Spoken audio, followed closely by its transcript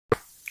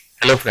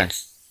Hello friends,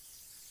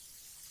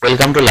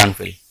 welcome to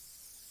learnfill.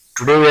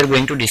 Today we are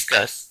going to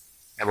discuss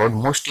about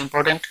most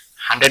important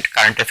 100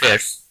 current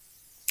affairs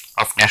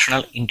of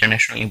national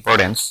international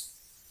importance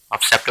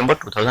of September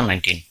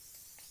 2019.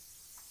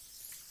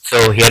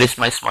 So here is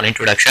my small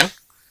introduction.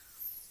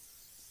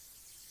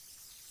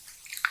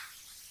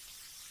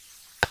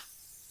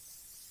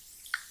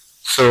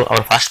 So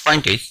our first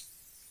point is,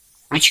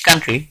 which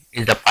country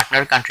is the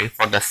partner country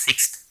for the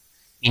 6th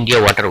India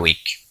Water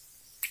Week?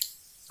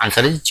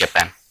 Answer is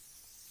Japan.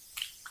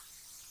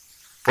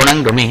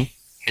 Ponang Doming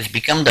has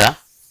become the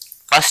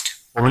first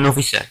woman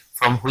officer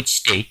from which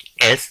state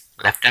as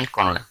Lieutenant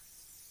Colonel?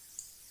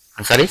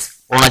 Answer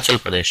is Arunachal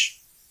Pradesh.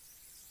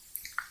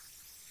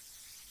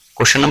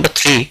 Question number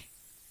 3.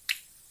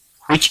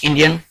 Which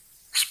Indian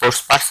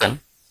sportsperson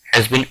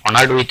has been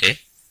honored with a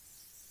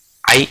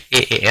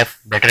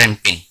IAAF veteran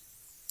pin?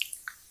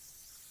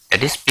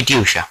 That is PT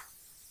Usha.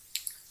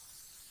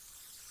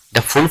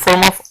 The full form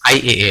of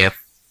IAAF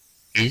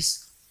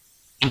is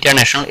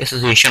International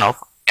Association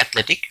of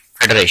Athletic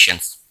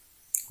Federations,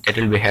 that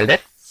will be held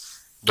at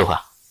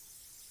Doha.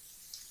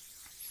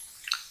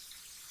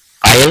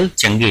 Payal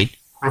Jangid,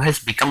 who has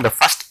become the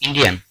first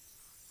Indian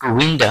to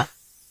win the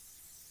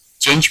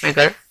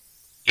Changemaker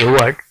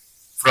Award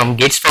from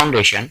Gates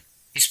Foundation,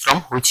 is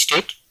from which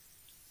state?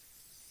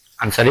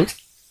 Answer is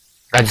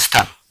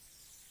Rajasthan.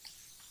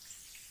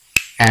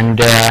 And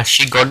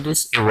she got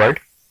this award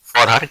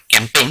for her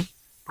campaign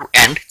to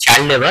end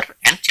child labor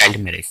and child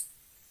marriage.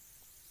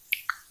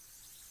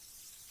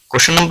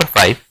 Question number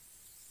 5.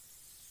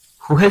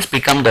 Who has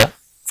become the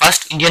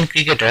first Indian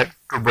cricketer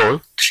to bowl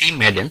 3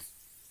 maidens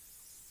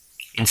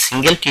in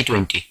single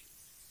T20?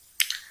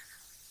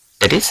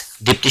 That is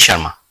Deepti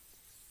Sharma.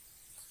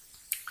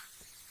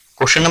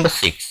 Question number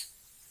 6.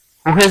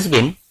 Who has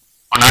been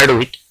honored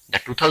with the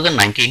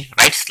 2019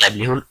 Rights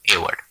Livelihood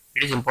Award?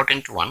 It is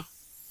important one.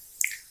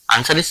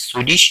 Answer is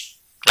Swedish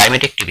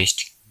climate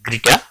activist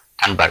Greta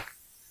Thunberg.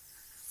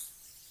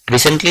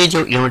 Recently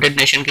जो United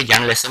nation के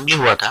general assembly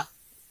हुआ था,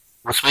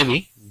 उसमें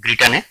भी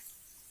Greta ने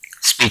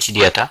speech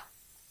दिया था,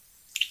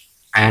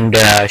 and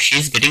she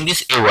is getting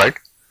this award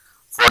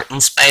for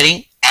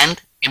inspiring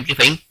and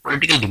amplifying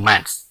political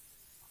demands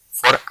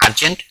for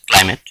urgent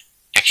climate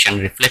action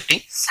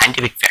reflecting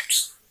scientific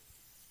facts.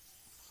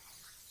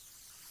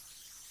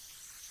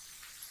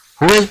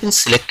 Who has been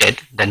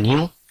selected the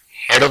new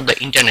head of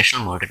the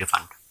International Monetary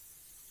Fund?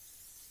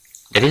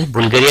 That is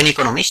Bulgarian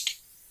economist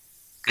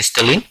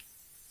Kristalina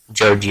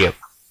Georgieva.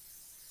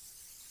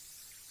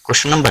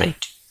 Question number 8.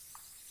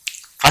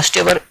 First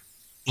ever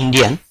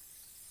Indian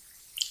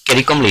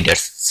CARICOM Leaders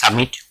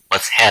Summit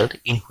was held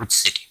in which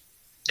city?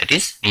 That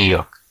is New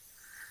York.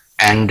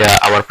 And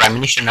our Prime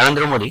Minister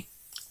Narendra Modi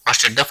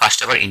hosted the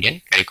first ever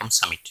Indian CARICOM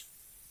Summit.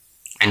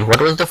 And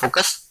what was the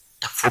focus?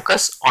 The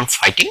focus on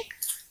fighting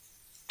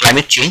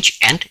climate change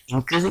and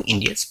increasing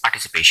India's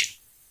participation.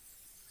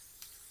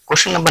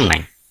 Question number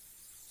 9.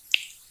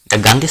 The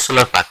Gandhi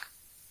Solar Park,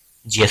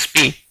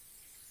 GSP,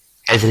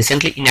 has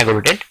recently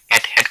inaugurated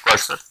at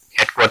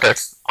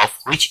headquarters of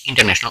which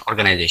international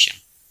organization?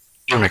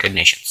 United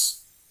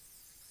Nations.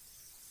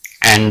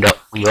 And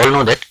we all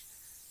know that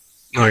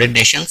United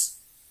Nations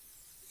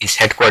is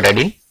headquartered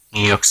in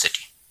New York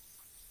City.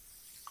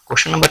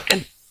 Question number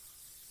 10.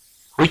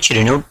 Which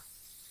renowned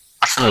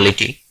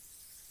personality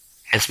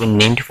has been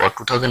named for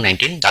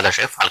 2019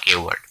 Dadasaheb Phalke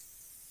Award?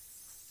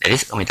 That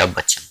is Amitabh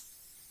Bachchan.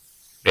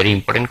 Very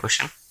important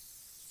question.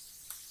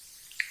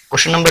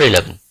 Question number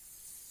 11.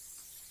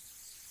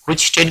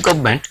 Which state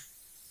government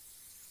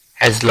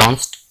has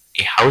launched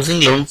a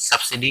housing loan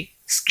subsidy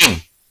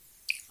scheme,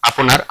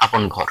 Aponar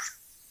Apon Ghor?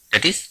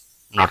 That is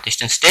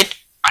northeastern state,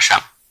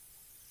 Assam.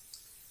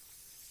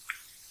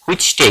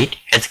 Which state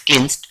has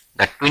clinched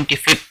the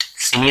 25th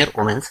Senior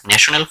Women's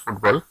National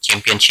Football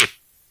Championship?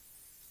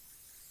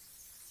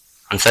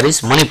 Answer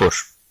is Manipur.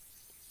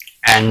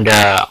 And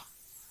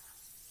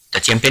the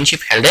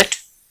championship held at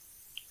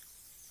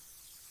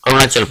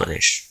Arunachal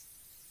Pradesh.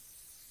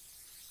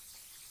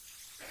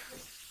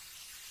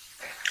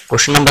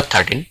 Question number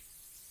 13.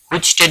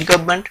 Which state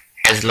government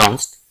has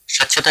launched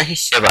Swachhata Hi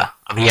Seva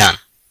Abhiyan?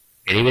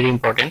 Very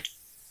important.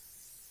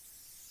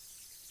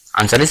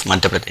 Answer is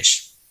Madhya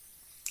Pradesh.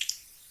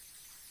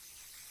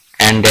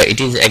 And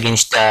it is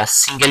against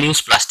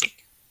single-use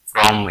plastic.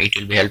 It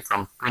will be held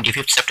from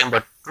 25th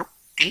September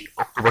till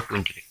October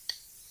 25th.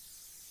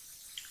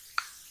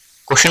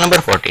 Question number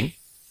 14.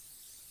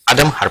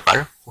 Adam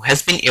Harper, who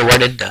has been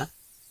awarded the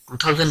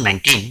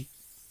 2019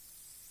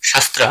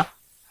 Shastra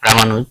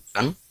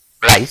Ramanujan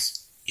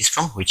Prize, is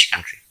from which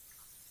country?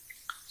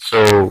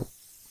 So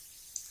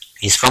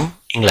he is from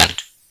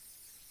England.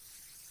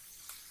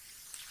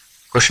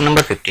 Question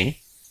number 15.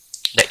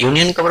 The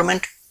Union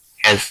government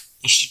has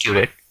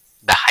instituted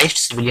the highest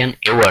civilian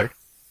award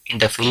in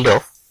the field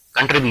of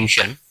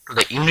contribution to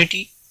the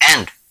unity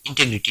and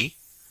integrity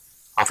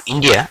of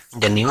India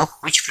in the name of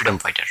which freedom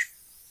fighter?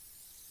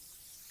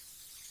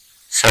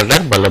 Sardar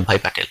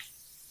Vallabhbhai Patel.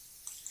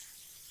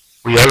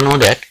 We all know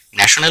that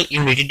National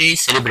Unity Day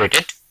is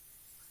celebrated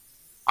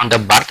on the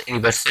birth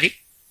anniversary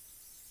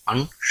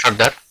on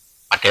Sardar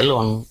Patel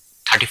on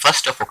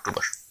 31st of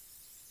October.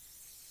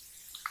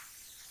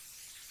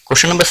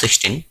 Question number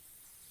 16.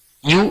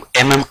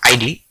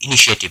 UMMID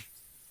initiative,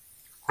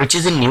 which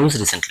is in news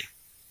recently,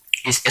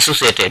 is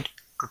associated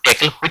to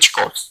tackle which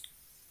cause?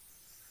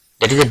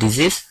 That is a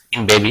disease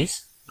in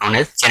babies known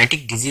as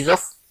genetic disease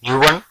of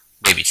newborn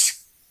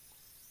babies.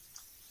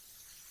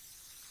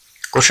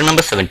 Question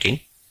number 17.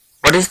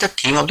 What is the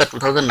theme of the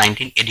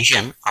 2019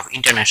 edition of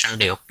International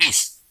Day of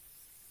Peace?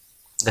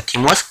 The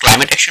theme was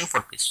Climate Action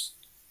for Peace.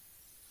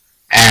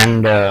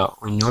 And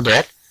we know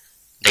that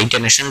the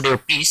International Day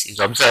of Peace is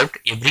observed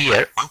every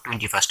year on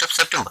 21st of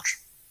September.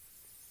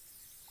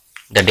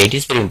 The date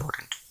is very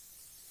important.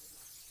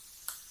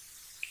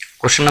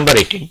 Question number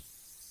 18.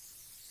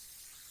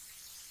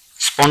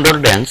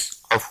 Spondor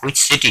dance of which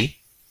city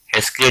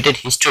has created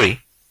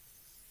history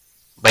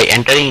by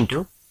entering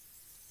into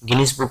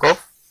Guinness Book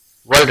of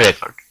World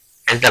Record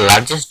as the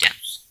largest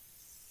dance?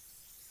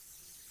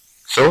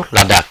 So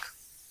Ladakh.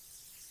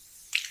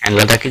 And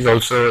Ladakh is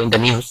also in the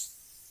news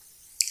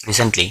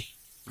recently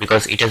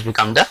because it has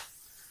become the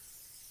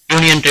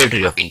Union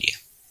Territory of India.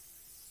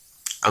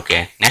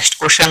 Okay, next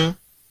question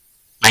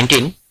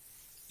 19.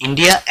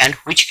 India and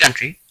which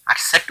country are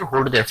set to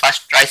hold their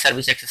first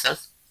tri-service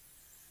exercise?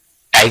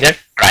 Tiger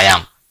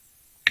Triumph.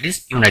 It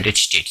is United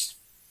States.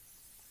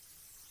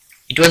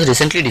 It was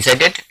recently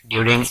decided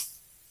during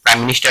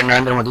Prime Minister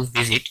Narendra Modi's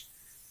visit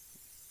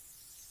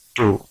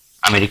to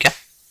America.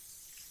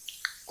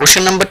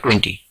 Question number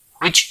 20.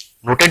 Which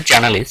noted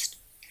journalist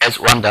has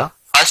won the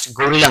first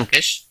Gauri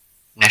Lankesh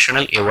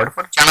National Award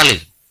for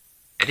Journalism?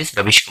 That is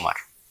Ravish Kumar.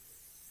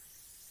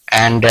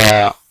 And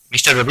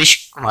Mr.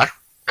 Ravish Kumar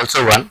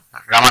also won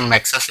Raman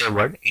Magsas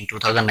Award in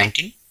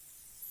 2019.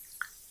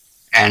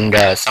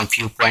 And some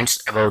few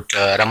points about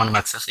Raman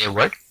Magsas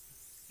Award.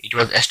 It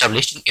was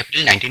established in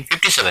April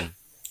 1957,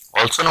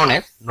 also known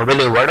as Nobel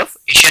Award of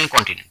Asian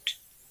Continent.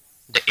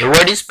 The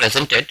award is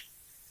presented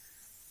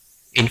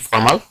in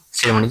formal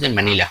ceremonies in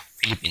Manila,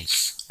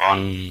 Philippines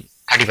on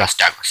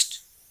 31st August.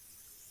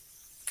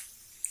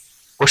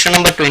 Question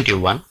number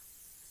 21.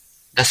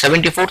 The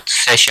 74th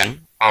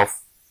session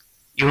of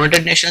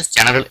United Nations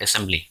General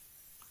Assembly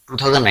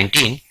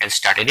 2019 has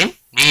started in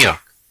New York,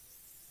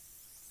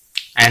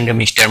 and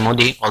Mr.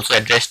 Modi also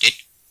addressed it.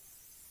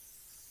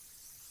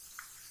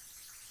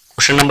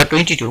 Question number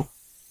 22.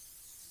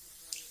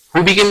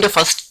 Who became the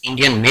first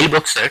Indian male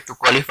boxer to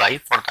qualify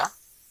for the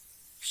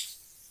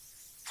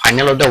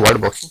final of the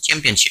World Boxing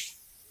Championship?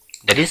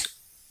 That is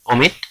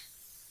Omit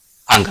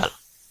Phangal.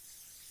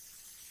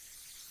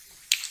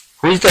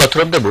 Who is the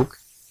author of the book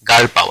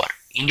Girl Power,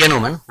 Indian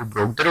Woman Who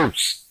Broke the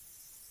Rules?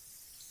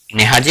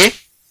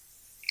 Nehaje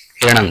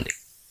Hiranande.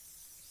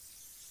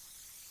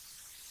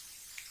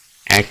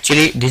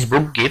 Actually, this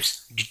book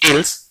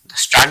details the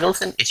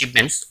struggles and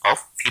achievements of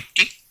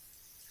 50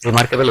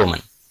 remarkable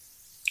women.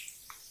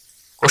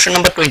 Question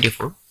number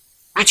 24.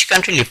 Which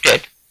country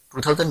lifted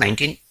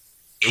 2019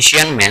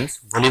 Asian Men's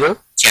Volleyball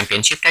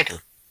Championship title?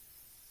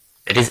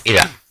 That is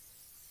Iran.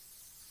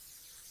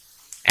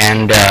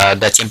 And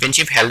the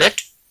championship held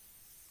at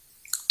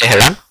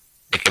Tehran,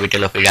 the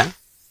capital of Iran.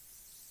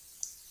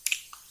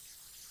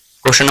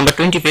 Question number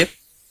 25.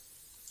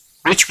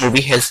 Which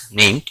movie has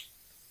named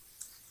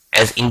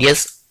as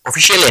India's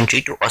official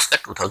entry to Oscar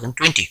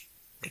 2020?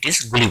 That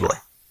is Gully Boy.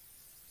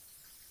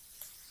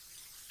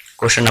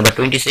 Question number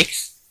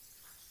 26.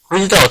 Who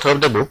is the author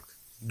of the book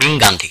Being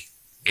Gandhi?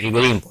 Very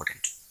important.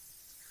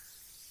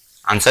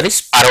 Answer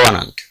is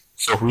Paravanand.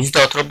 So who is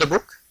the author of the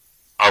book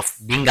of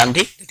Being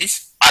Gandhi? That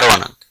is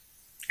Paravanand.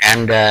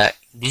 And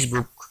this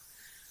book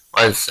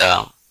was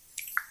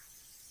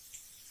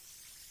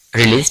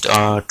released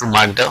to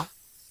mark the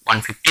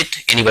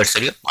 150th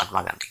anniversary of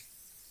Mahatma Gandhi.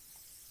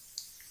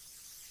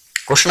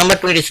 Question number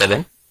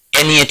 27.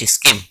 NEAT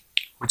scheme,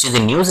 which is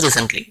in news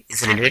recently,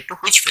 is related to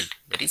which field?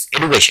 That is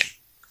education.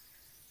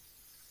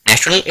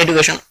 National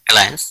Education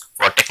Alliance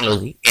for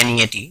Technology,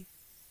 NEAT,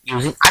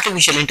 using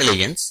artificial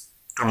intelligence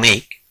to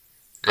make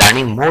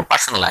learning more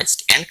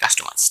personalized and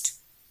customized.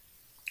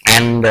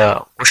 And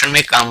question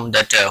may come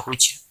that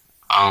which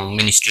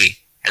ministry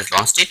has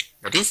launched it?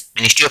 That is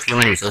Ministry of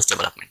Human Resource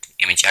Development,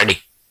 MHRD.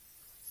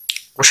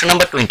 Question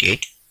number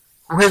 28.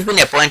 Who has been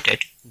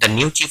appointed the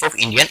new Chief of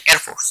Indian Air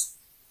Force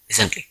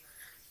recently?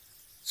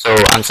 So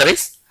answer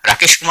is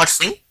Rakesh Kumar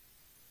Singh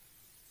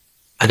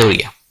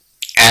Bhadoria,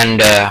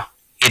 and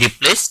he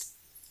replaced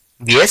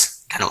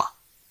V.S. Dhanwa.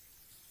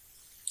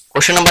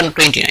 Question number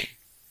 29.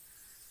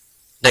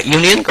 The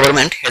Union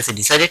government has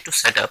decided to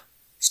set up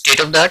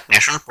state-of-the-art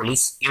National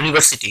Police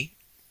University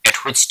at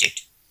which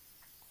state?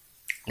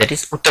 That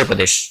is Uttar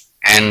Pradesh,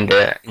 and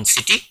in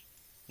city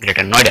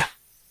Greater Noida.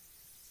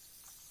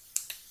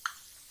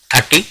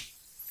 30.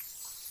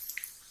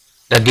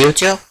 The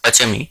Deocha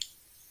Pachami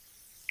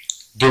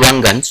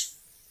Diwanganj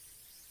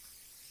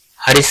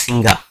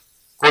Harisingha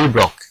coal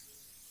block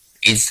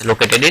is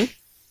located in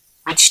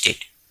which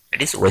state?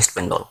 That is West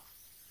Bengal.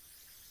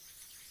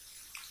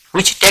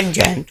 Which tech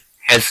giant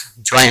has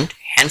joined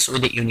hands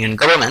with the Union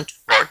government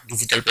for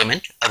digital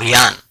payment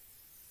Abhiyan?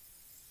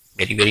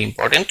 Very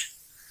important.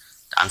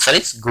 The answer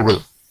is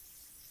Google.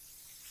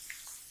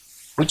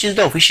 Which is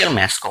the official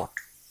mascot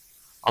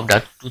of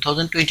the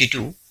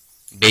 2022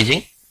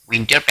 Beijing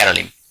Winter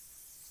Paralympics?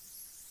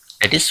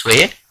 That is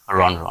Sue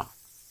Ron.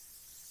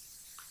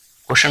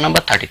 Question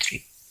number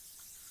 33.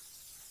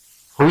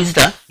 Who is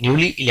the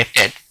newly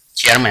elected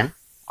chairman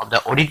of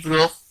the Audit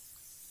Bureau of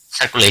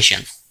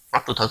Circulations for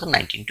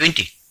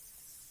 2019-20?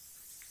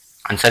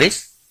 Answer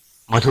is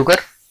Madhukar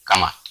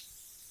Kamath.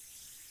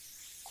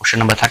 Question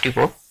number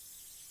 34.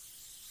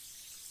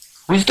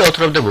 Who is the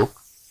author of the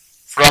book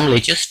From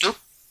Leeches to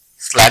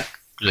Slug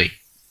Glue?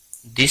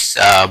 This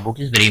book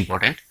is very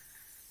important.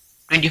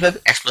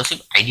 25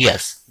 explosive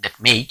ideas that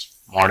made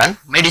modern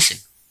medicine.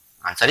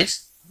 Answer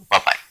is Rupa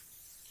Pai.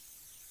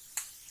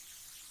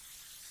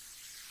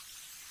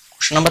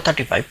 Question number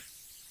 35.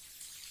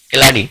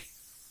 Keladi,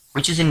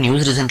 which is in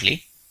news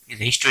recently, is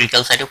a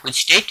historical site of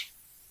which state?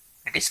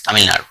 That is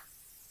Tamil Nadu.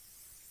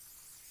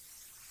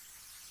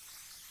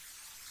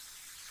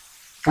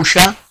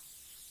 Pusha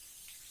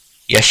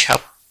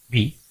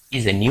Yashabhi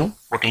is a new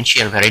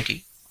potential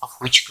variety of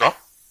which crop?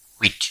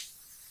 Wheat.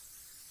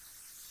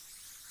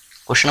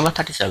 Question number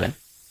 37.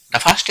 The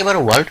first ever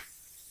World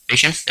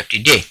Patient Safety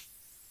Day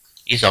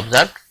is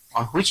observed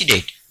on which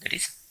date? That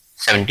is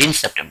 17th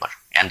September.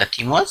 And the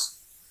theme was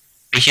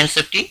Patient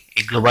Safety,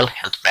 a Global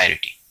Health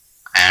Priority.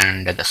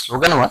 And the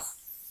slogan was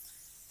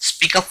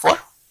Speak Up for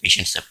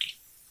Patient Safety.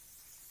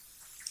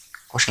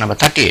 Question number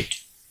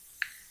 38.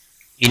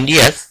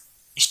 India's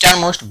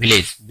easternmost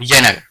village,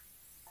 Vijayanagar,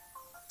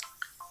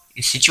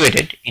 is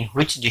situated in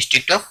which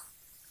district of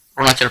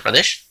Arunachal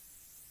Pradesh?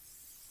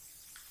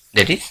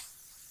 That is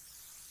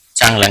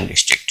Changlang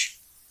district.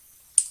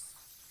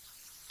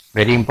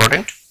 Very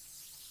important.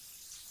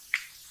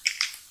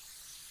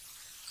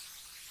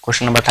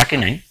 Question number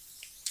 39.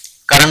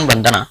 Karan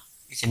Bandhana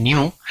is a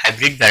new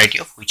hybrid variety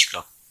of which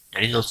crop?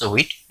 That is also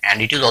wheat,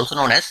 and it is also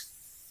known as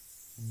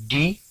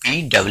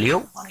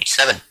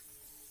DPW187.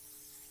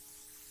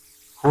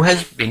 Who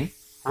has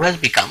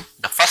become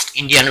the first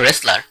Indian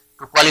wrestler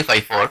to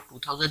qualify for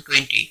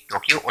 2020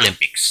 Tokyo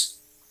Olympics?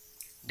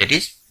 That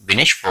is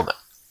Vinesh Phogat.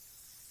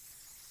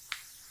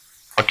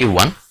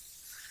 41.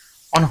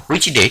 On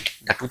which date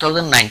the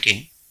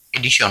 2019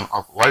 edition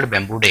of World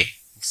Bamboo Day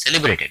is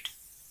celebrated?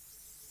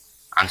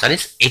 Answer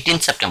is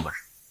 18th September.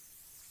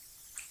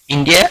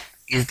 India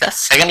is the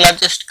second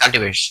largest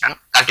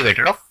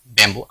cultivator of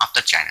bamboo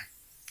after China,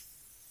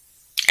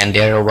 and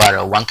there are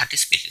over 130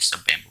 species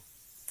of bamboo.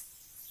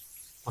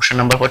 Question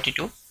number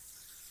 42.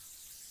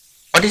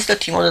 What is the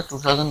theme of the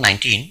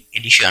 2019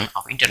 edition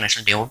of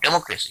International Day of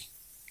Democracy?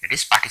 That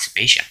is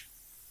participation.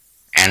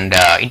 And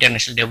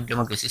International Day of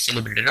Democracy is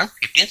celebrated on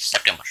 15th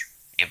September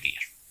every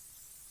year.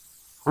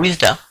 Who is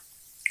the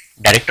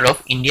director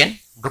of Indian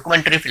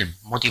documentary film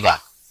Moti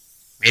Bagh?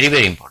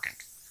 Very important.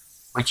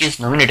 Which is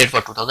nominated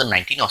for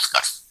 2019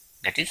 Oscars.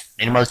 That is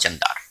Nirmal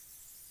Chandar.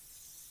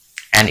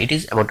 And it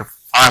is about a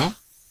farm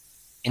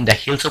in the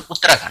hills of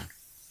Uttarakhand,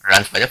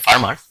 runs by the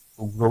farmers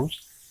who grows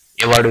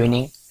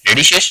award-winning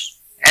radishes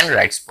and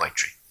writes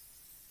poetry.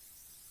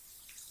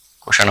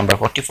 Question number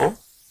 44.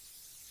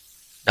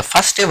 The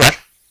first ever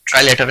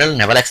trilateral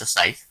naval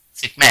exercise,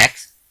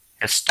 SIPMAX,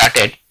 has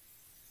started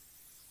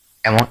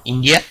among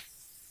India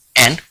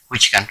and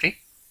which country?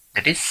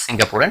 That is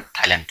Singapore and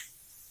Thailand.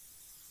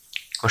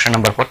 Question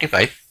number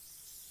 45.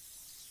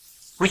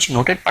 Which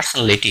noted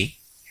personality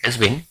has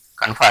been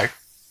conferred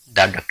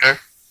the Dr.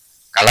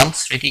 Kalam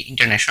Smriti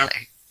International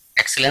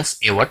Excellence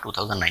Award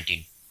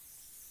 2019?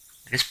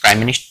 That is Prime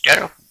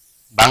Minister of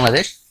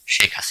Bangladesh,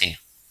 Sheikh Hasina.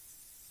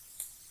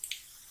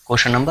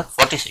 Question number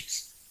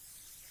 46.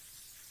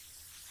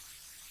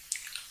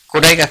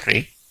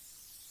 Kodai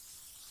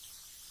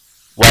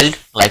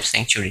Wildlife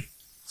Sanctuary,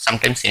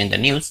 sometimes seen in the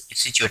news, is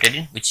situated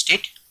in which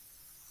state?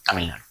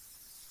 Tamil Nadu.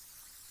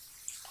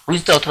 Who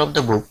is the author of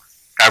the book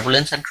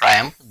Turbulence and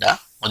Triumph, the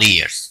Modi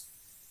Years?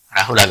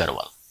 Rahul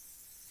Agarwal.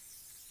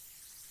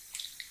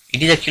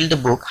 It is actually the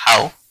book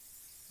how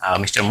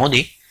Mr.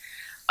 Modi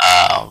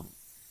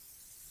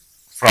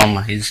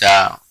from his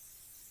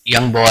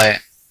young boy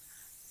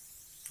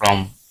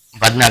from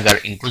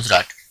Badnagar in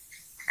Gujarat,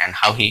 and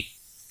how he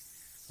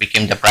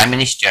became the Prime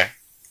Minister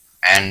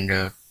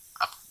and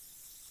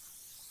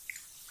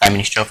Prime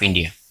Minister of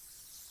India.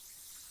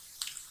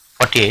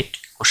 48.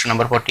 Question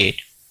number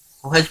 48.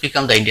 Who has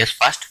become the India's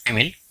first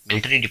female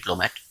military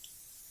diplomat?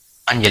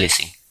 Anjali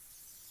Singh.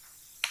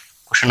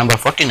 Question number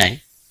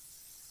 49.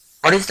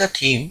 What is the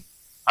theme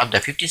of the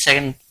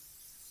 52nd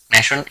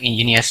National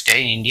Engineers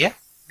Day in India?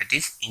 That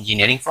is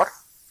Engineering for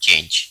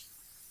Change.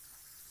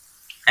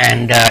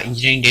 And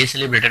Engineering Day is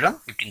celebrated on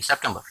 15th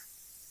September.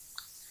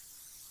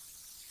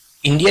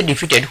 India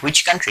defeated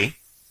which country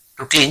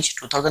to clinch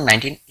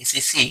 2019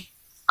 ACC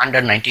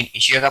Under-19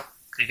 Asia Cup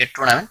Cricket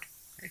Tournament?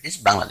 It is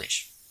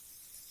Bangladesh.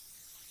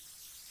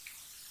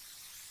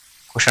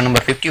 Question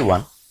number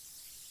 51.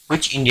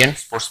 Which Indian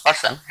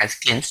sportsperson has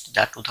clinched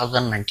the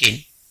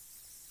 2019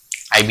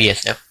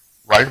 IBSF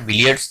World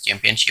Billiards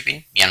Championship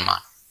in Myanmar?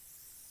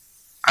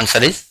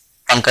 Answer is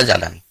Pankaj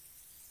Adani.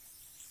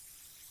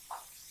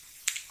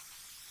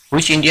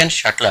 Which Indian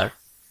shutler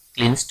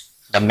clinched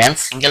the men's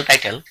single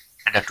title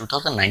at the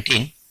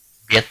 2019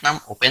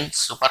 Vietnam Open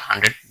Super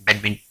 100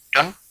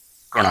 Badminton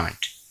Tournament?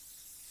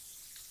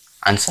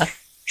 Answer: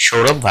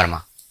 Saurabh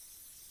Verma.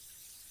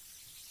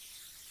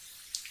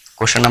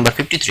 Question number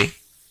 53.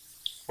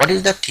 What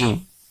is the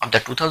theme of the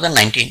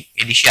 2019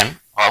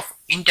 edition of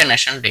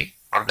International Day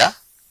for the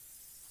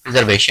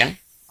Preservation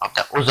of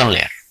the Ozone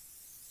Layer?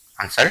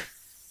 Answer: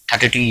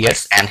 32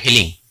 years and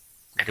healing.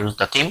 That is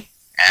the theme,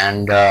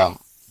 and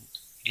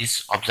it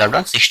is observed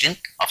on 16th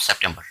of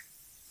September.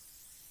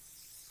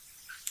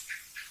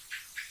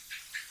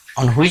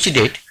 On which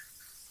date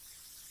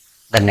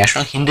the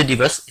National Hindi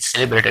Divas is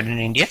celebrated in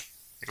India?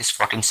 It is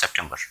 14th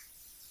September.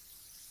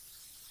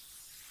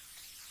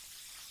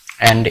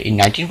 And in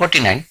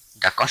 1949,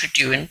 the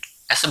Constituent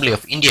Assembly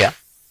of India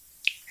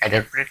had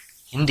adopted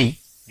Hindi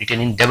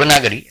written in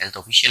Devanagari as the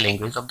official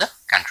language of the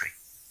country.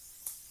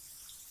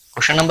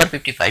 Question number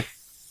 55.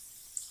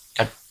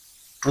 The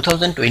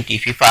 2020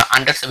 FIFA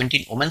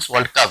Under-17 Women's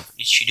World Cup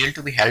is scheduled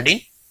to be held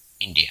in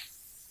India.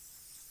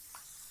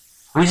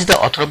 Who is the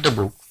author of the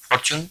book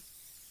Fortune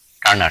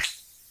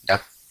Turners, the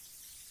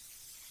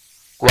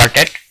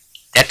quartet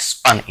that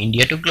spun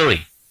India to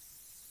glory?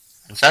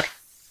 Answer: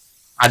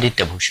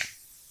 Aditya Bhushan.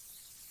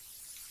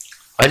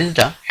 Where is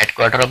the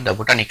headquarters of the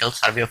Botanical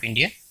Survey of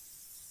India?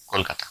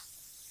 Kolkata.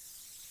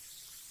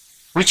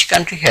 Which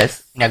country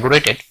has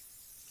inaugurated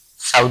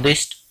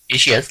Southeast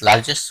Asia's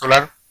largest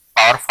solar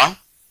power farm?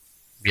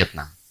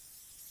 Vietnam.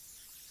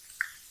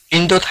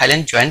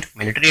 Indo-Thailand Joint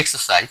Military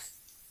Exercise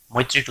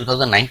Maitri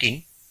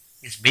 2019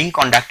 is being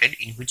conducted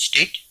in which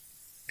state?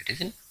 It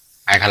is in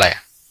Meghalaya.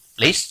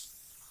 Place: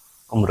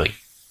 Umroi.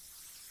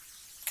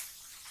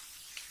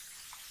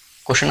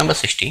 Question number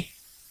 60.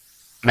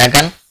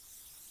 Megan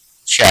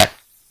Chat,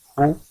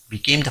 who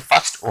became the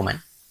first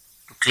woman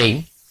to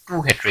claim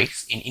 2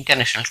 hat-tricks in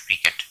international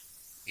cricket,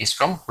 is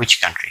from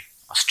which country?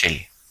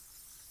 Australia.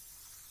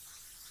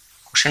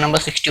 Question number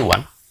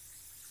 61.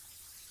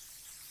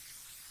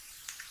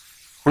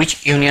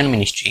 Which Union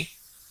Ministry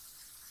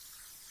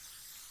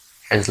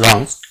has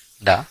launched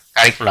the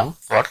curriculum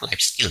for life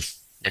skills,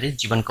 that is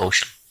Jivan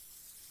Kaushal?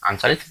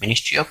 Answer is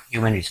Ministry of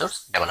Human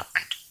Resource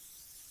Development.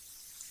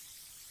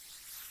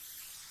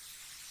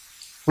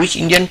 Which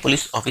Indian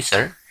police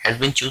officer has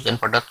been chosen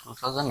for the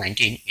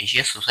 2019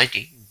 Asia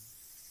Society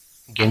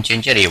Game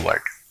Changer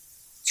Award?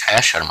 Chaya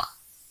Sharma.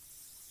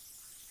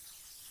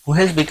 Who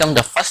has become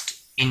the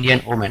first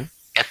Indian woman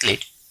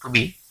athlete to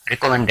be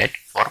recommended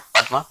for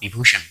Padma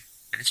Vibhushan?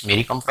 That is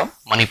Mary Kom from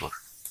Manipur.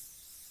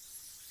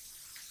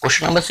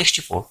 Question number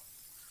 64.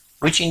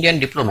 Which Indian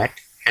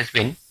diplomat has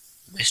been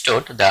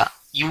bestowed the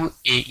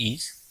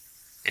UAE's,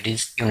 that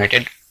is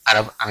United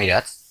Arab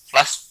Emirates,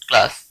 First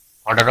Class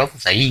Order of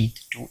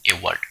Zayed II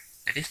Award?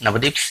 That is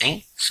Navdeep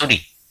Singh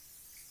Suri.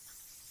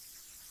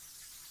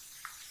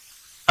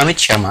 Amit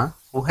Sharma,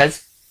 who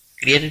has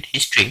created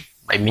history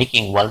by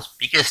making world's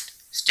biggest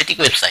static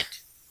website.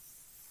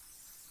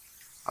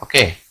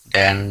 Okay,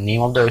 then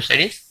name of the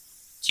website is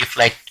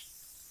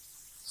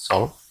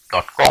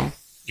cheapflightsolve.com.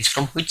 is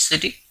from which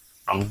city?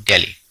 From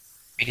Delhi.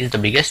 It is the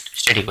biggest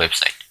static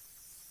website.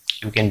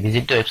 You can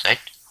visit the website,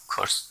 of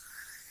course.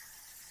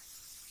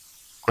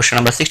 Question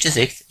number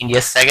 66.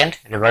 India's second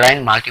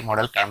riverine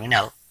multimodal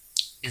terminal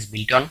is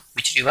built on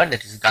which river?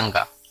 That is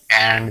Ganga.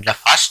 And the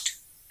first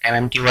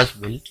MMT was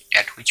built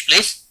at which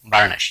place?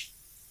 Varanasi.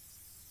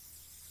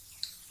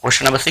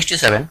 Question number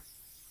 67.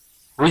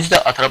 Who is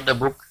the author of the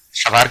book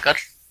Savarkar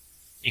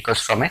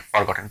Echoes from a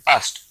Forgotten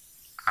Past?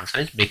 Answer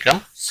is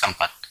Bikram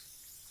Sampath.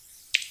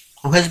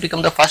 Who has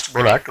become the first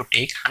bowler to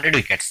take 100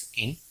 wickets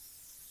in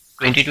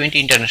 2020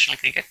 international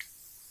cricket?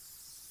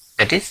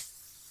 That is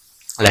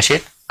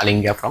Lasith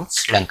Alinga from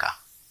Sri Lanka.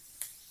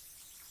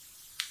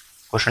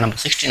 Question number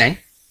 69.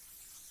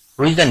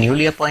 Who is the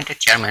newly appointed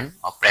chairman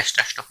of Press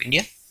Trust of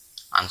India?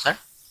 Answer: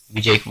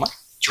 Vijay Kumar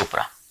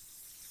Chopra.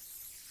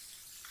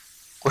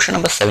 Question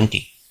number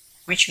 70.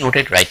 Which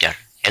noted writer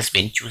has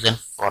been chosen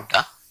for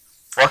the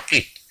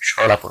 40th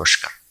Sharla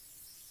Puraskar?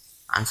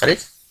 Answer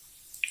is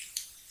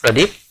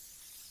Pradeep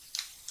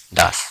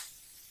Das.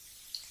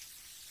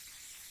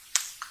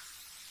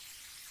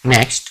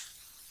 Next,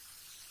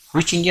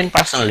 which Indian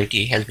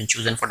personality has been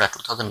chosen for the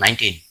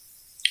 2019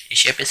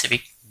 Asia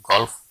Pacific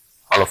Golf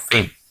Hall of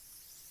Fame?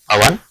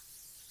 Pawan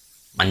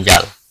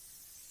Manjal.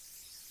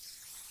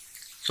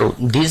 So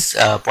these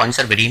points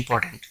are very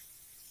important.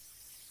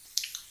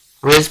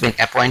 Who has been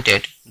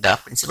appointed the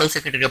Principal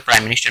Secretary of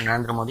Prime Minister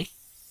Narendra Modi?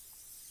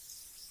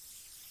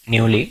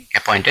 Newly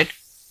appointed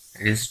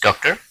is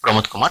Dr.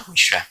 Pramod Kumar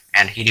Mishra,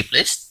 and he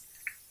replaced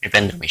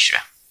Nipendra Mishra.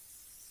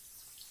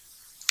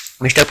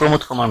 Mr.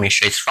 Pramod Kumar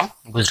Mishra is from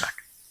Gujarat.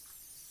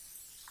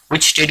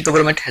 Which state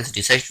government has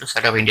decided to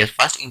set up India's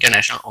first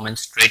international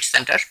women's trade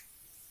center?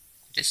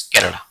 It is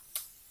Kerala.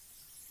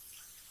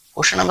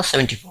 Question number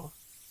 74.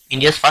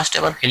 India's first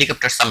ever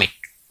helicopter summit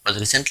was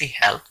recently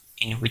held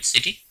in which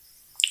city?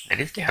 That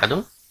is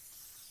Dehradun,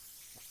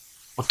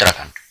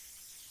 Uttarakhand.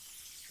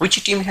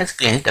 Which team has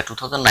claimed the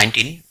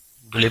 2019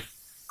 Dulip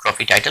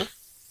Trophy title?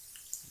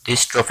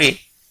 This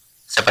trophy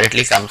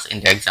separately comes in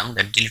the exam,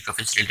 that Delhi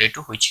Trophy is related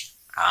to which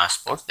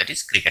sports, that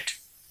is cricket.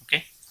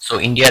 Okay, so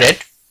India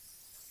Red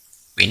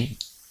win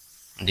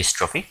this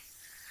trophy.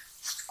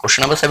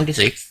 Question number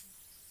 76.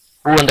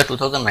 Who won the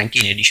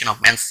 2019 edition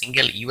of men's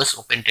single US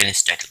Open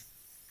tennis title?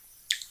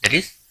 That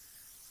is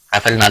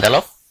Rafael Nadal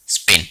of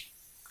Spain.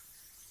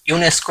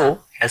 UNESCO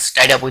has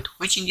tied up with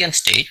which Indian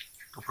state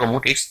to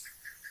promote its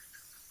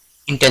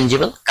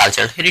intangible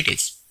cultural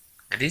heritage?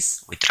 That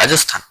is with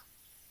Rajasthan.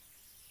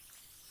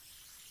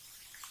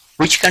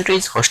 Which country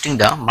is hosting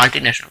the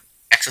multinational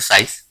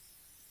exercise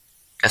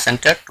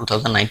Center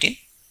 2019?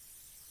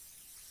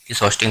 It is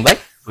hosting by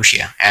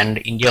Russia,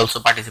 and India also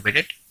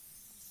participated.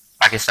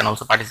 Pakistan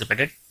also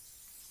participated.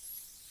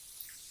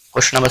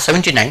 Question number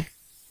 79.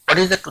 What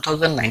is the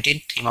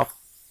 2019 theme of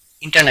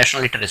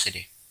International Literacy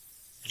Day?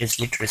 It is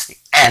literacy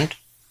and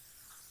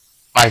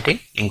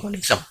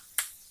multilingualism.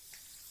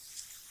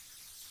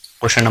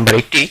 Question number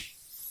 80.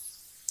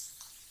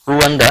 Who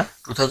won the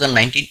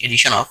 2019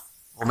 edition of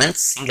Women's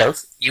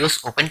Singles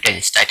US Open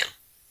Tennis title?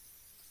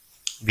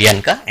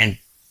 Bianca and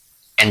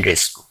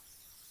Andreescu.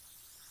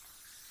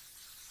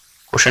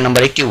 Question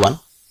number 81.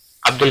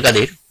 Abdul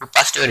Qadir, who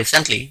passed away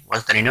recently,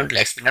 was the renowned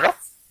leg spinner of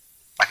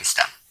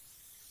Pakistan.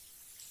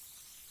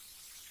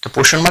 The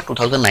Poshan Month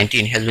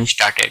 2019 has been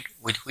started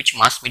with which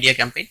mass media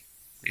campaign?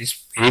 It is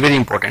very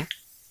important.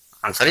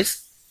 Answer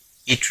is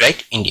Eat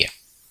Right India.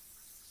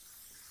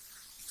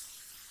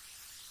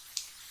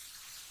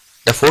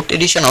 The 4th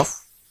edition of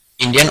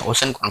Indian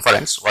Ocean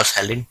Conference was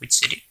held in which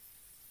city?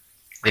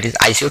 That is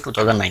ICO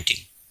 2019,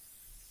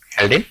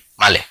 held in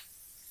Malé.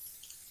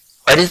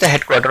 Where is the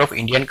headquarters of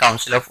Indian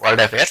Council of World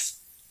Affairs?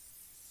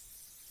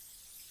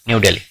 New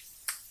Delhi.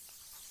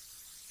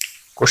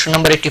 Question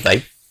number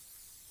 85.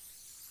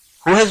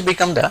 Who has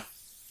become the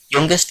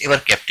youngest ever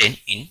captain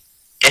in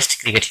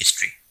Test cricket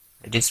history?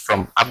 It is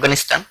from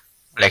Afghanistan,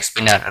 leg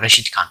spinner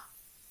Rashid Khan.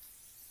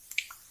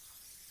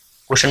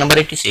 Question number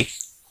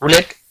 86. Who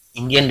led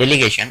Indian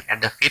delegation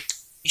at the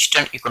 5th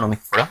Eastern Economic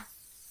Forum?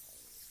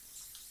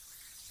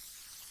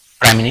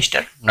 Prime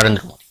Minister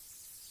Narendra Modi,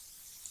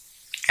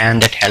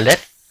 and that held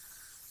at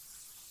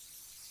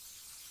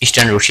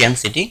Eastern Russian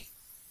city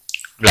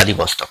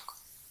Vladivostok.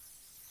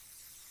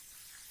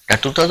 The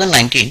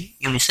 2019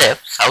 UNICEF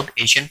South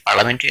Asian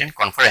Parliamentarian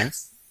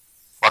Conference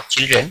for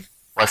Children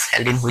was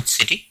held in which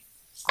city?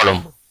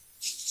 Colombo.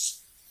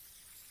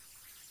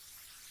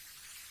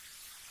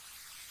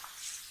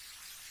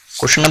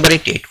 Question number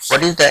 88.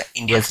 What is the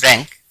India's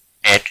rank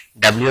at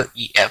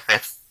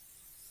WEF's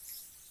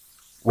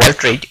World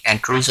Trade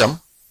and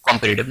Tourism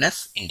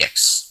Competitiveness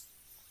Index?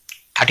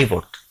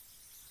 34th.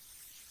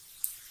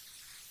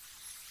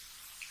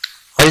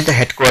 What is the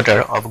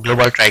headquarters of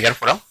Global Tiger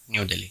Forum?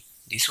 New Delhi.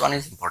 This one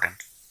is important.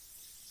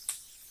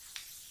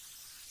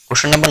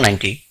 Question number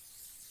 90.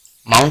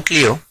 Mount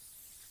Leo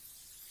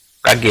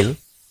Pragil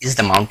is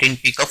the mountain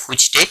peak of which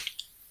state?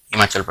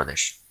 Himachal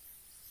Pradesh.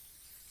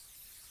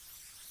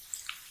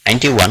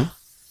 91.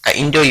 The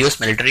Indo-US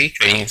military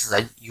training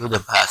exercise Yudh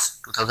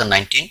Abhyas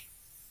 2019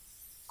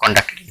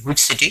 conducted in which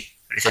city?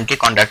 Recently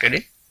conducted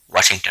in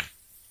Washington.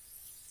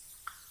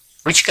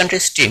 Which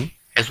country's team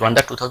has won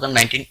the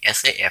 2019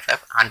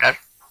 SAFF Under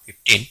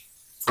 15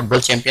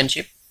 Football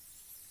Championship?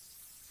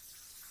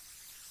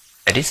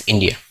 That is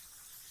India.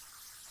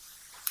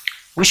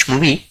 Which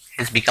movie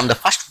has become the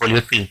first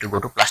Bollywood film to go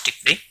to plastic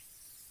free?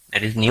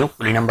 That is New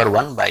Coolie Number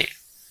 1 by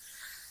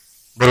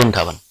Varun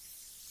Dhawan.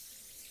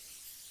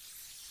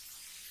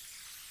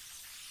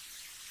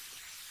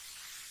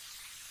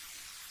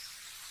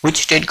 Which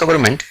state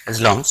government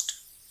has launched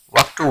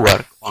Walk to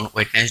Work on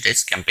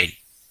Wednesdays campaign?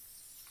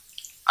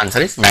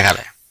 Answer is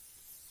Meghalaya.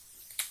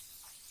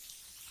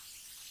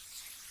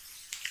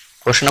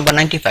 Question number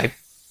 95.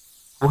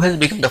 Who has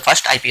become the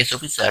first IPS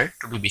officer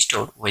to be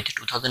bestowed with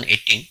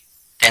 2018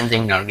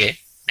 Tenzing Norgay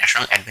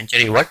National Adventure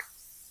Award?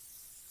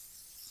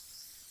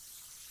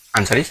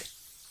 Answer is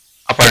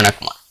Aparna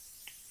Kumar.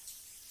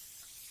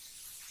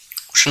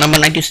 Question number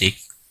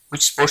 96.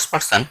 Which sports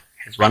person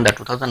has won the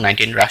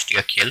 2019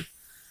 Rashtriya Khel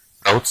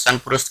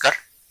Protsan Puraskar?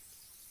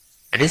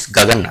 That is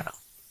Gagan Narang.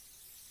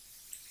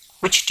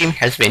 Which team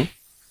has been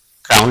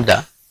crowned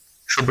the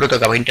Subrata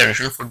Cup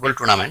International Football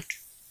Tournament?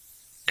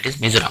 That is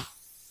Mizoram.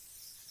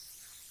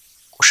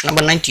 Question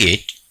number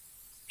 98.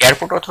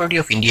 Airport Authority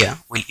of India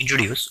will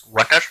introduce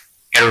water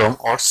aerodrome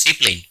or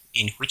seaplane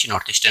in which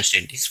northeastern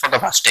state? This is for the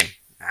first time,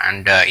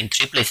 and in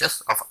 3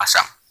 places of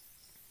Assam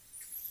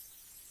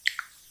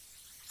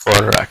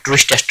for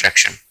tourist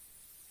attraction.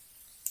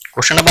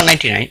 Question number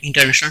 99.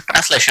 International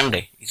Translation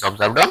Day is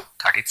observed on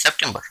 30th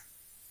September.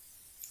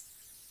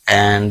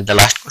 And the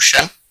last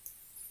question,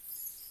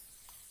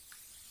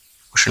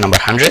 question number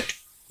 100.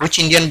 Which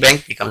Indian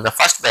bank becomes the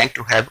first bank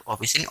to have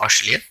office in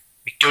Australia?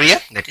 Victoria,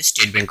 that is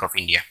State Bank of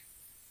India.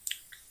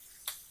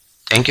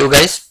 Thank you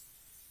guys.